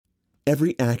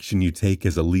Every action you take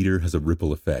as a leader has a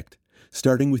ripple effect,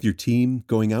 starting with your team,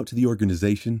 going out to the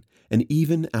organization, and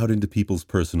even out into people's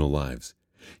personal lives.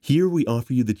 Here we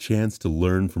offer you the chance to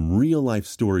learn from real-life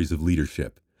stories of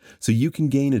leadership, so you can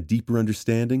gain a deeper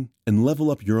understanding and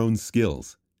level up your own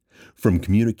skills. From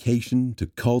communication to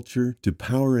culture to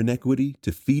power and equity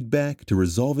to feedback to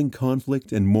resolving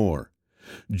conflict and more.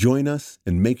 Join us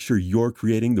and make sure you're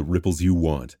creating the ripples you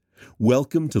want.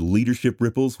 Welcome to Leadership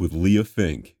Ripples with Leah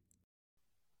Fink.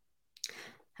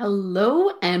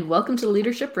 Hello and welcome to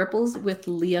Leadership Ripples with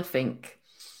Leah Fink.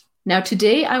 Now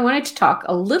today I wanted to talk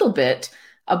a little bit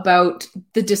about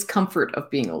the discomfort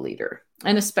of being a leader,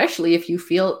 and especially if you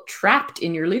feel trapped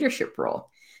in your leadership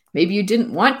role. Maybe you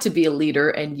didn't want to be a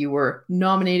leader and you were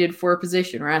nominated for a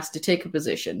position or asked to take a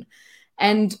position.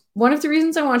 And one of the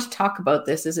reasons I want to talk about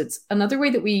this is it's another way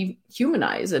that we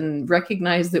humanize and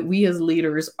recognize that we as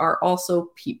leaders are also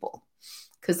people,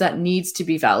 because that needs to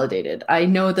be validated. I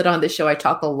know that on this show, I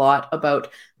talk a lot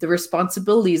about the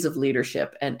responsibilities of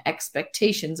leadership and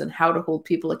expectations and how to hold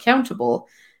people accountable.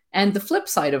 And the flip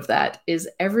side of that is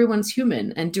everyone's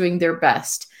human and doing their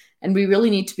best. And we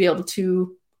really need to be able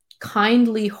to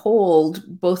kindly hold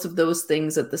both of those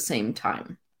things at the same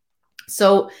time.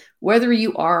 So whether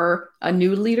you are a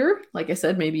new leader, like I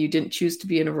said, maybe you didn't choose to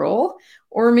be in a role,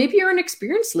 or maybe you're an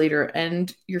experienced leader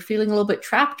and you're feeling a little bit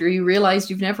trapped, or you realize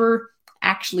you've never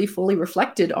actually fully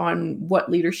reflected on what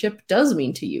leadership does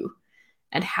mean to you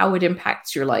and how it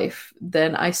impacts your life,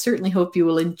 then I certainly hope you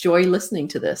will enjoy listening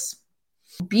to this.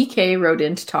 BK wrote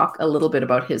in to talk a little bit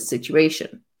about his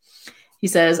situation. He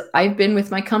says, I've been with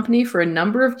my company for a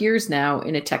number of years now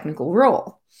in a technical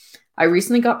role. I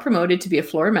recently got promoted to be a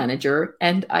floor manager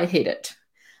and I hate it.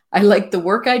 I liked the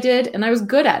work I did and I was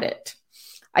good at it.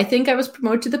 I think I was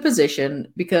promoted to the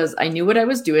position because I knew what I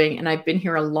was doing and I've been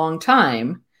here a long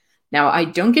time. Now I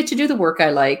don't get to do the work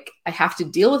I like. I have to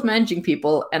deal with managing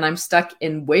people and I'm stuck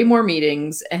in way more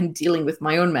meetings and dealing with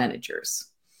my own managers.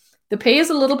 The pay is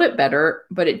a little bit better,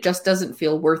 but it just doesn't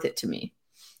feel worth it to me.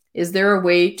 Is there a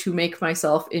way to make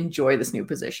myself enjoy this new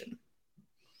position?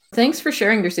 Thanks for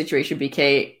sharing your situation,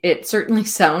 BK. It certainly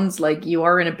sounds like you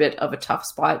are in a bit of a tough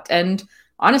spot and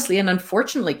honestly, an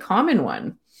unfortunately common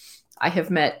one. I have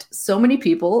met so many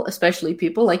people, especially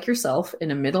people like yourself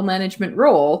in a middle management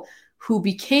role, who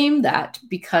became that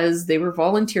because they were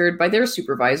volunteered by their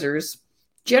supervisors,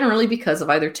 generally because of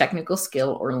either technical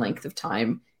skill or length of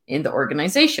time in the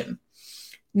organization.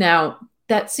 Now,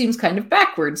 that seems kind of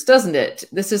backwards, doesn't it?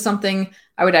 This is something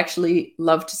I would actually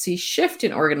love to see shift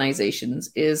in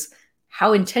organizations, is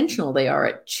how intentional they are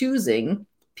at choosing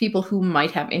people who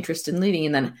might have interest in leading,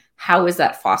 and then how is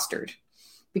that fostered?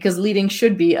 Because leading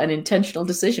should be an intentional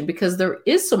decision because there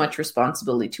is so much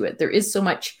responsibility to it. There is so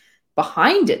much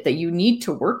behind it that you need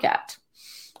to work at.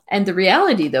 And the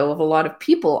reality, though, of a lot of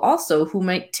people also who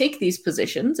might take these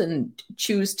positions and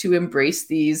choose to embrace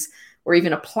these or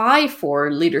even apply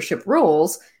for leadership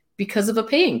roles because of a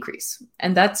pay increase.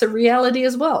 And that's a reality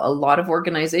as well. A lot of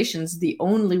organizations, the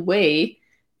only way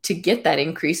to get that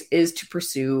increase is to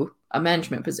pursue a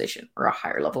management position or a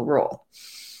higher level role.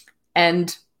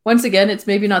 And once again, it's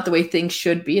maybe not the way things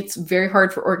should be. It's very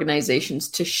hard for organizations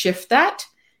to shift that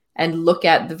and look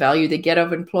at the value they get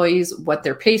of employees, what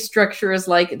their pay structure is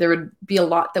like. There would be a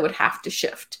lot that would have to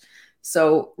shift.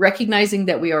 So recognizing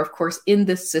that we are, of course, in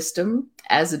this system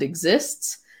as it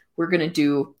exists, we're going to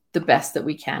do the best that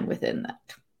we can within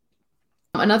that.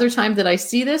 Another time that I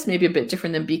see this, maybe a bit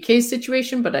different than BK's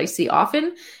situation, but I see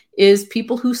often, is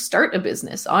people who start a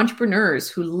business, entrepreneurs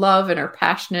who love and are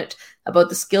passionate about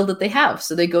the skill that they have.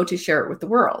 So they go to share it with the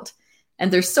world.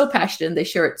 And they're so passionate and they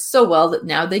share it so well that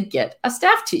now they get a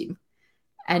staff team.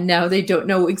 And now they don't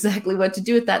know exactly what to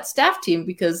do with that staff team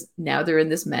because now they're in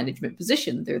this management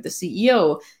position. They're the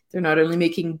CEO. They're not only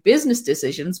making business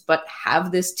decisions, but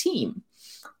have this team.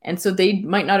 And so they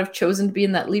might not have chosen to be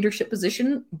in that leadership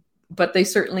position, but they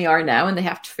certainly are now, and they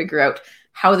have to figure out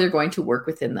how they're going to work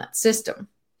within that system.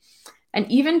 And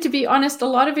even, to be honest, a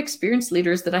lot of experienced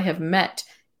leaders that I have met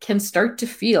can start to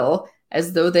feel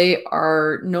as though they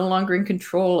are no longer in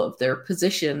control of their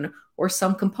position or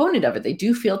some component of it. They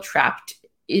do feel trapped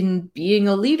in being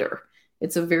a leader.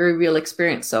 It's a very real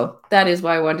experience. So that is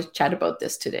why I wanted to chat about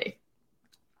this today.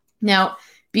 Now,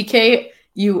 BK,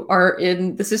 you are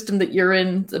in the system that you're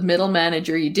in, the middle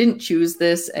manager. You didn't choose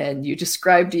this, and you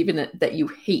described even that you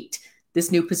hate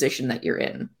this new position that you're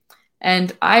in.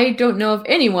 And I don't know of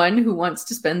anyone who wants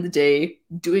to spend the day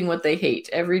doing what they hate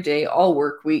every day, all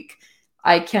work week.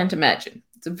 I can't imagine.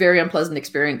 It's a very unpleasant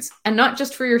experience. And not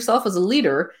just for yourself as a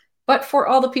leader, but for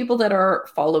all the people that are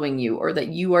following you or that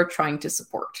you are trying to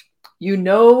support. You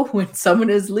know when someone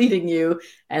is leading you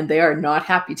and they are not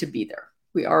happy to be there.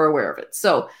 We are aware of it.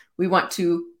 So we want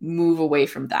to move away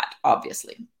from that,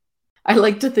 obviously. I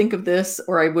like to think of this,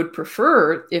 or I would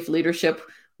prefer if leadership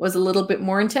was a little bit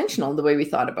more intentional in the way we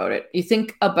thought about it. You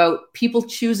think about people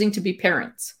choosing to be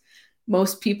parents.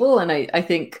 Most people, and I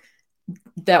think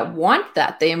that want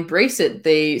that, they embrace it.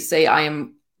 They say, I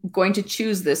am going to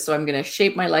choose this, so I'm going to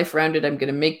shape my life around it. I'm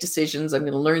going to make decisions. I'm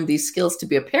going to learn these skills to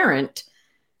be a parent.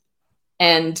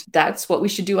 And that's what we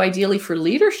should do ideally for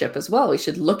leadership as well. We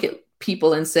should look at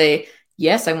people and say,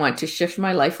 yes, I want to shift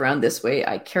my life around this way.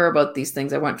 I care about these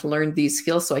things. I want to learn these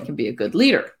skills so I can be a good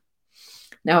leader.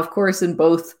 Now, of course, in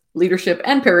both leadership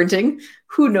and parenting,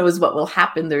 who knows what will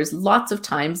happen? There's lots of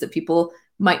times that people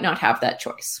might not have that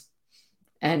choice.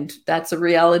 And that's a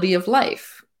reality of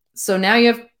life. So now you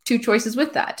have two choices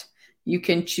with that. You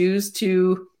can choose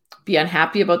to be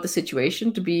unhappy about the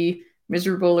situation, to be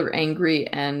miserable or angry,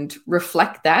 and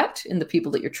reflect that in the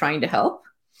people that you're trying to help.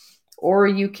 Or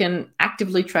you can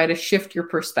actively try to shift your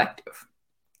perspective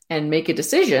and make a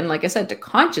decision, like I said, to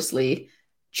consciously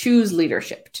choose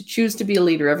leadership, to choose to be a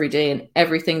leader every day and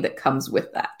everything that comes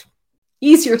with that.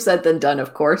 Easier said than done,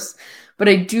 of course, but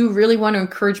I do really want to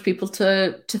encourage people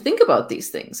to think about these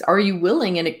things. Are you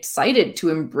willing and excited to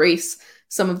embrace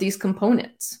some of these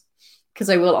components? Because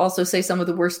I will also say some of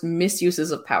the worst misuses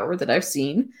of power that I've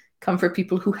seen come from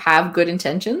people who have good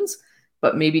intentions,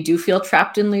 but maybe do feel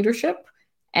trapped in leadership.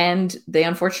 And they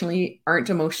unfortunately aren't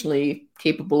emotionally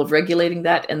capable of regulating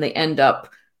that. And they end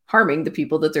up harming the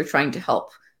people that they're trying to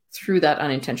help through that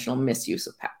unintentional misuse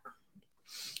of power.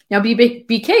 Now,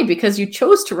 BK, because you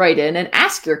chose to write in and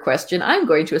ask your question, I'm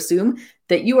going to assume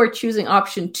that you are choosing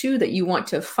option 2, that you want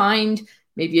to find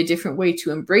maybe a different way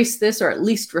to embrace this, or at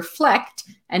least reflect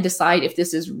and decide if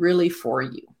this is really for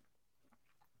you.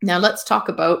 Now, let's talk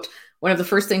about one of the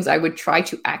first things I would try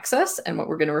to access, and what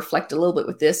we're going to reflect a little bit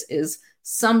with this is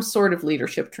some sort of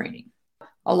leadership training.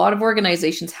 A lot of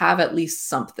organizations have at least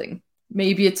something.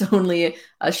 Maybe it's only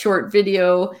a short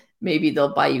video. Maybe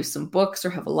they'll buy you some books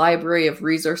or have a library of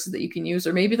resources that you can use,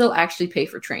 or maybe they'll actually pay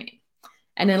for training.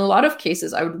 And in a lot of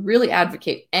cases, I would really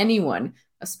advocate anyone,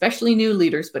 especially new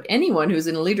leaders, but anyone who's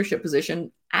in a leadership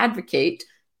position, advocate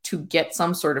to get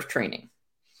some sort of training.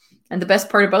 And the best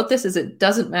part about this is it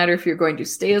doesn't matter if you're going to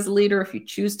stay as a leader, if you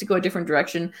choose to go a different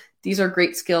direction. These are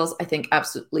great skills I think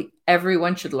absolutely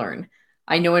everyone should learn.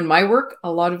 I know in my work,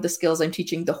 a lot of the skills I'm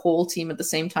teaching the whole team at the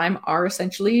same time are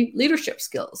essentially leadership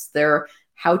skills. They're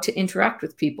how to interact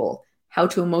with people, how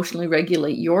to emotionally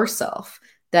regulate yourself,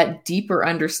 that deeper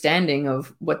understanding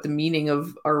of what the meaning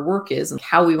of our work is and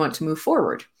how we want to move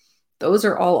forward. Those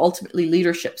are all ultimately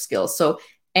leadership skills. So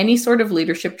any sort of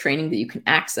leadership training that you can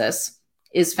access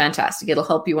is fantastic. It'll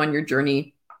help you on your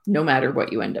journey no matter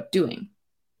what you end up doing.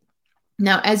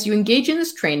 Now, as you engage in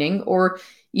this training, or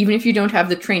even if you don't have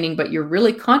the training, but you're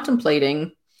really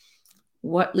contemplating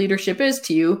what leadership is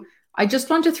to you, I just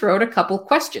want to throw out a couple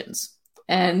questions.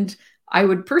 And I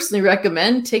would personally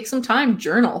recommend take some time,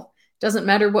 journal. Doesn't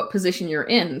matter what position you're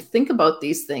in. Think about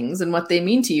these things and what they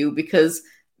mean to you, because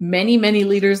many, many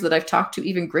leaders that I've talked to,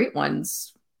 even great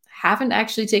ones, haven't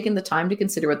actually taken the time to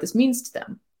consider what this means to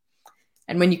them.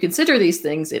 And when you consider these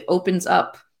things, it opens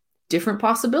up different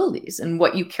possibilities and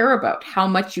what you care about, how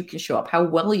much you can show up, how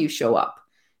well you show up.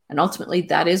 And ultimately,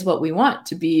 that is what we want,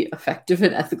 to be effective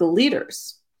and ethical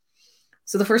leaders.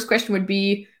 So the first question would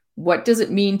be, what does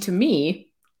it mean to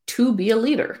me to be a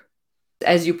leader?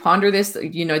 As you ponder this,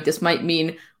 this might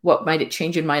mean, what might it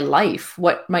change in my life?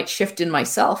 What might shift in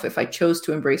myself if I chose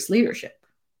to embrace leadership?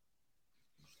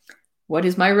 What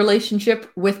is my relationship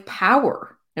with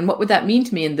power? And what would that mean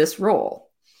to me in this role?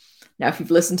 Now, if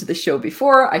you've listened to the show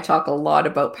before, I talk a lot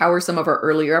about power. Some of our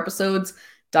earlier episodes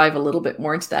dive a little bit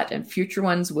more into that, and future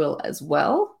ones will as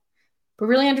well. But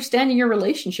really understanding your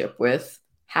relationship with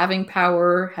having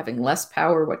power, having less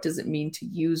power, what does it mean to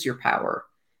use your power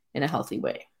in a healthy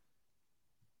way?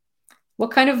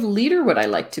 What kind of leader would I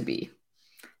like to be?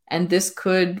 And this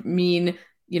could mean,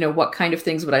 what kind of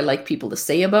things would I like people to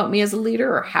say about me as a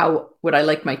leader, or how would I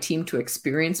like my team to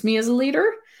experience me as a leader?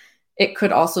 It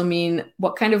could also mean,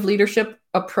 what kind of leadership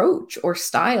approach or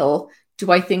style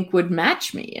do I think would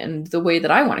match me and the way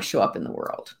that I want to show up in the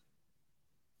world?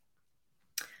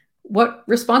 What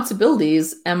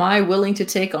responsibilities am I willing to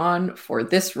take on for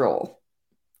this role?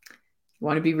 You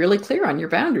want to be really clear on your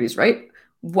boundaries, right?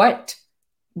 How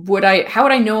would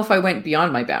I know if I went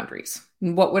beyond my boundaries?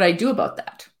 And what would I do about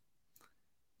that?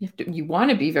 You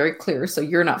want to be very clear so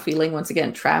you're not feeling, once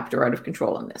again, trapped or out of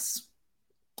control in this.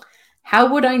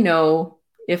 How would I know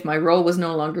if my role was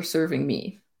no longer serving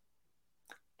me?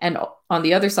 And on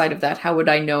the other side of that, how would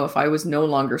I know if I was no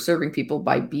longer serving people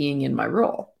by being in my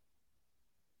role?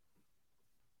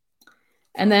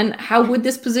 And then how would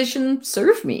this position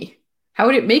serve me? How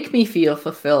would it make me feel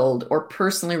fulfilled or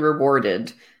personally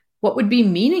rewarded? What would be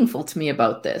meaningful to me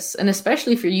about this? And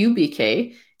especially for you,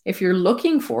 BK, if you're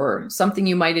looking for something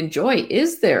you might enjoy,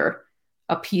 is there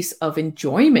a piece of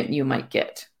enjoyment you might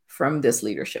get from this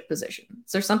leadership position?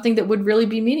 Is there something that would really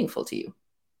be meaningful to you?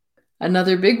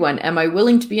 Another big one, am I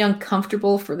willing to be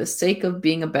uncomfortable for the sake of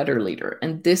being a better leader?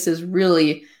 And this is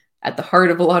really at the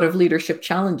heart of a lot of leadership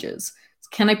challenges.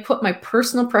 Can I put my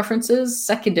personal preferences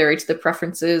secondary to the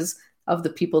preferences of the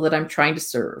people that I'm trying to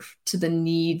serve, to the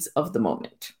needs of the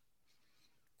moment?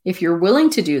 If you're willing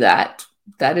to do that,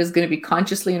 that is going to be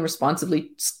consciously and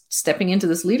responsibly stepping into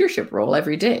this leadership role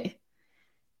every day.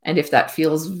 And if that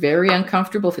feels very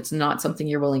uncomfortable, if it's not something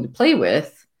you're willing to play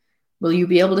with, will you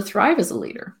be able to thrive as a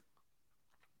leader?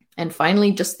 And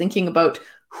finally, just thinking about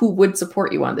who would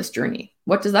support you on this journey.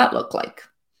 What does that look like?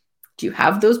 Do you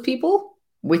have those people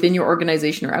within your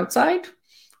organization or outside,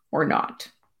 or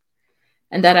not?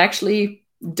 And that actually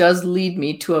does lead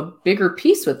me to a bigger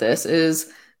piece with this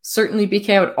is certainly,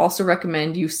 BK, I would also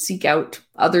recommend you seek out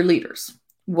other leaders,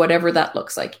 whatever that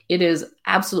looks like. It is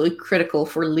absolutely critical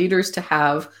for leaders to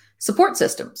have support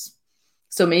systems.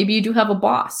 So maybe you do have a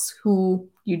boss who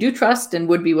you do trust and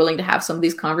would be willing to have some of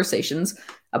these conversations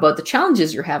about the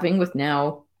challenges you're having with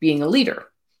now being a leader.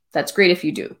 That's great if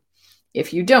you do.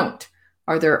 If you don't,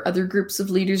 are there other groups of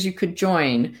leaders you could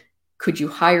join? Could you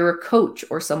hire a coach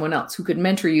or someone else who could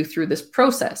mentor you through this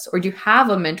process? Or do you have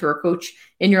a mentor or coach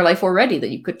in your life already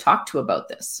that you could talk to about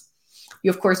this?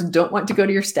 You, of course, don't want to go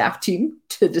to your staff team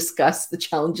to discuss the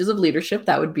challenges of leadership.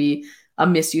 That would be a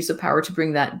misuse of power to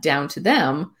bring that down to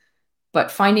them.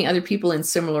 But finding other people in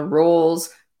similar roles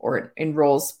or in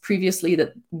roles previously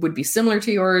that would be similar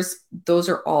to yours, those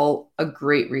are all a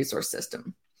great resource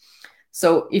system.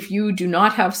 So if you do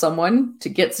not have someone to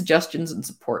get suggestions and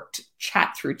support, to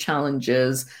chat through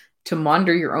challenges, to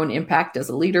monitor your own impact as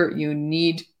a leader, you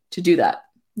need to do that,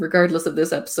 regardless of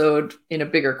this episode in a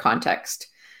bigger context.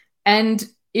 And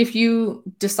if you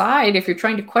decide, if you're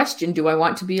trying to question, do I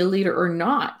want to be a leader or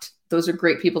not? Those are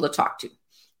great people to talk to.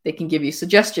 They can give you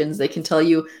suggestions. They can tell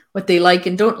you what they like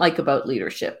and don't like about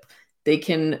leadership. They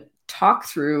can talk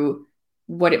through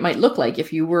what it might look like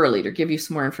if you were a leader, give you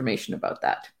some more information about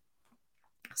that.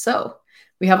 So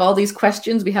we have all these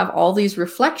questions, we have all these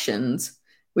reflections,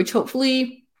 which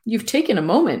hopefully you've taken a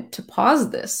moment to pause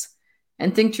this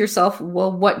and think to yourself,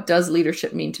 well, what does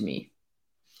leadership mean to me?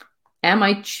 Am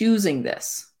I choosing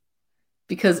this?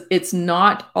 Because it's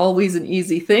not always an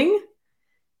easy thing.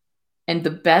 And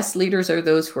the best leaders are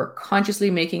those who are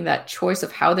consciously making that choice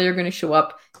of how they're going to show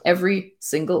up every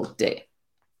single day.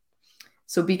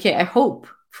 So BK, I hope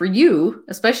for you,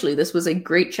 especially, this was a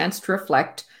great chance to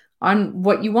reflect on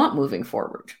what you want moving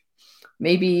forward.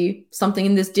 Maybe something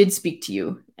in this did speak to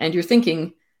you and you're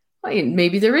thinking, well,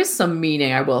 maybe there is some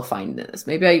meaning I will find in this.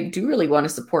 Maybe I do really want to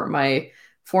support my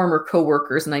former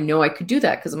coworkers and I know I could do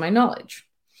that because of my knowledge.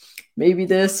 Maybe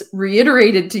this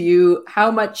reiterated to you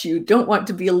how much you don't want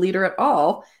to be a leader at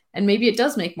all. And maybe it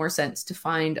does make more sense to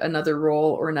find another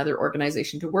role or another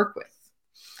organization to work with.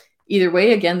 Either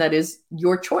way, again, that is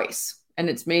your choice. And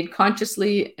it's made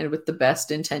consciously and with the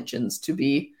best intentions to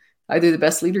be either the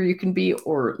best leader you can be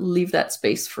or leave that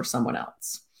space for someone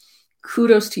else.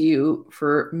 Kudos to you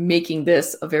for making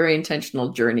this a very intentional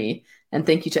journey. And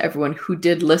thank you to everyone who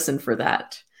did listen for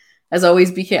that. As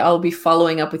always, BK, I'll be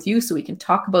following up with you so we can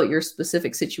talk about your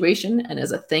specific situation. And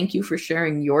as a thank you for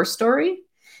sharing your story,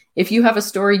 if you have a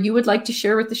story you would like to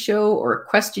share with the show or a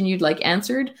question you'd like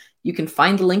answered, you can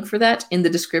find the link for that in the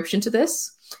description to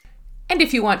this. And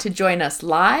if you want to join us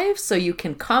live so you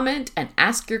can comment and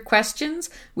ask your questions,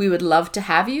 we would love to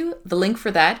have you. The link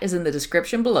for that is in the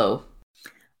description below.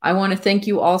 I want to thank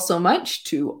you all so much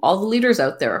to all the leaders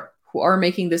out there who are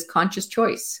making this conscious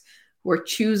choice, who are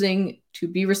choosing to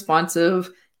be responsive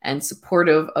and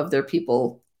supportive of their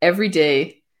people every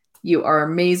day. You are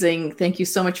amazing. Thank you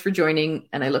so much for joining,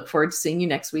 and I look forward to seeing you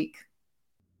next week.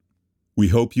 We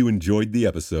hope you enjoyed the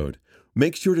episode.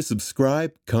 Make sure to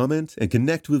subscribe, comment, and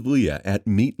connect with Leah at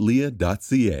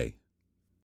meetleah.ca.